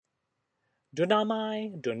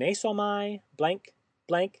Dunamai, Dunesomai, blank,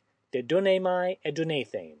 blank, de Dunemai,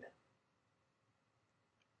 Edunathain.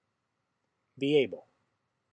 Be able.